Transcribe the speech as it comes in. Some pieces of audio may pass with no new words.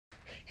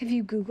Have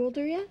you Googled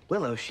her yet?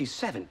 Willow, she's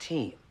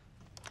 17.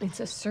 It's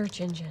a search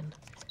engine.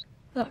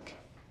 Look.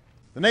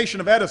 The nation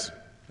of Edison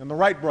and the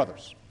Wright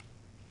brothers,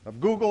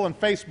 of Google and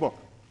Facebook.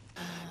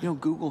 You know,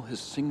 Google has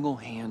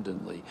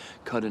single-handedly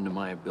cut into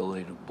my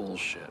ability to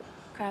bullshit.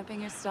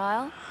 Cramping your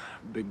style?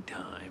 Big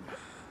time.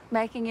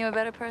 Making you a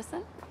better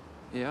person?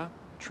 Yeah,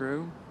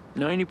 true.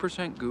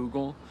 90%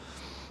 Google,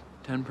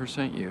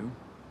 10% you.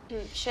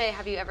 Shay,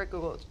 have you ever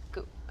Googled,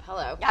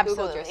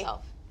 Googled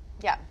yourself?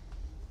 Yeah.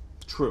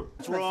 True.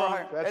 That's wrong.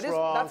 That's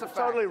wrong. That's a fact.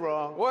 Totally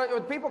wrong. Well,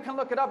 people can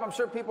look it up. I'm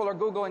sure people are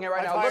Googling it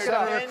right now. Look it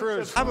up.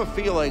 I have a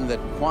feeling that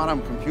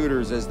quantum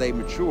computers, as they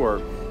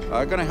mature,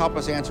 are going to help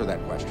us answer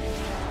that question.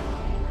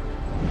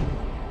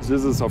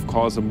 This is, of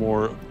course, a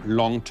more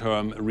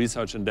long-term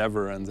research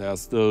endeavor, and there are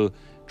still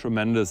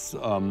tremendous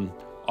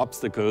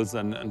obstacles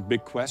and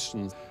big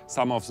questions.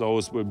 Some of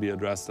those will be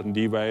addressed in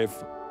D-Wave,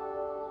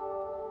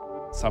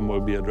 some will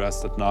be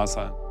addressed at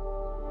NASA,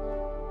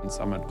 and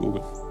some at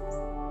Google.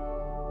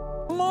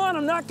 Come on,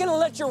 I'm not gonna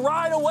let you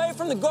ride away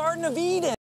from the Garden of Eden.